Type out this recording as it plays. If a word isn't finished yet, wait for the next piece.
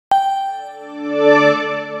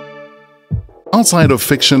Outside of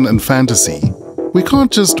fiction and fantasy, we can't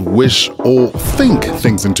just wish or think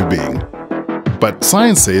things into being. But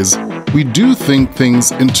science says we do think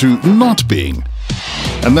things into not being.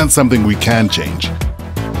 And that's something we can change.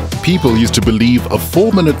 People used to believe a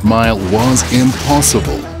 4-minute mile was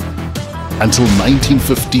impossible. Until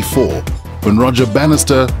 1954, when Roger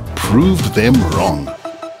Bannister proved them wrong.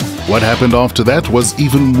 What happened after that was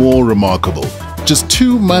even more remarkable. Just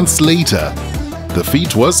 2 months later, the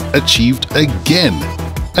feat was achieved again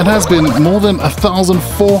and has been more than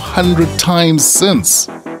 1,400 times since.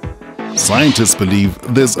 Scientists believe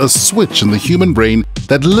there's a switch in the human brain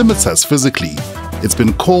that limits us physically. It's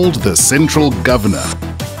been called the central governor.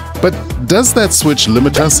 But does that switch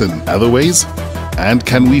limit us in other ways? And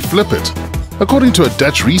can we flip it? According to a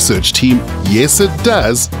Dutch research team, yes it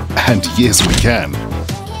does, and yes we can.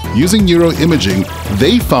 Using neuroimaging,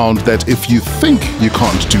 they found that if you think you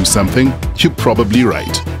can't do something, you're probably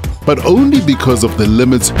right. But only because of the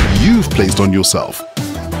limits you've placed on yourself.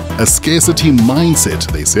 A scarcity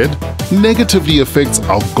mindset, they said, negatively affects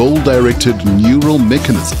our goal-directed neural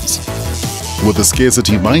mechanisms. With a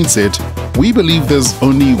scarcity mindset, we believe there's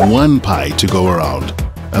only one pie to go around,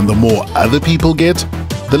 and the more other people get,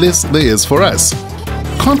 the less there is for us.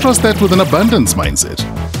 Contrast that with an abundance mindset.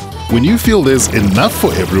 When you feel there's enough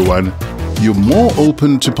for everyone, you're more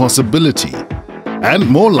open to possibility and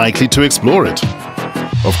more likely to explore it.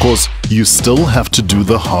 Of course, you still have to do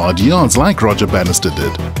the hard yards like Roger Bannister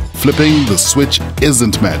did. Flipping the switch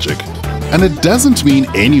isn't magic, and it doesn't mean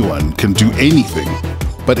anyone can do anything.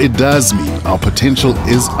 But it does mean our potential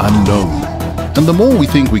is unknown, and the more we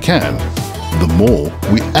think we can, the more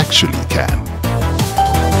we actually can.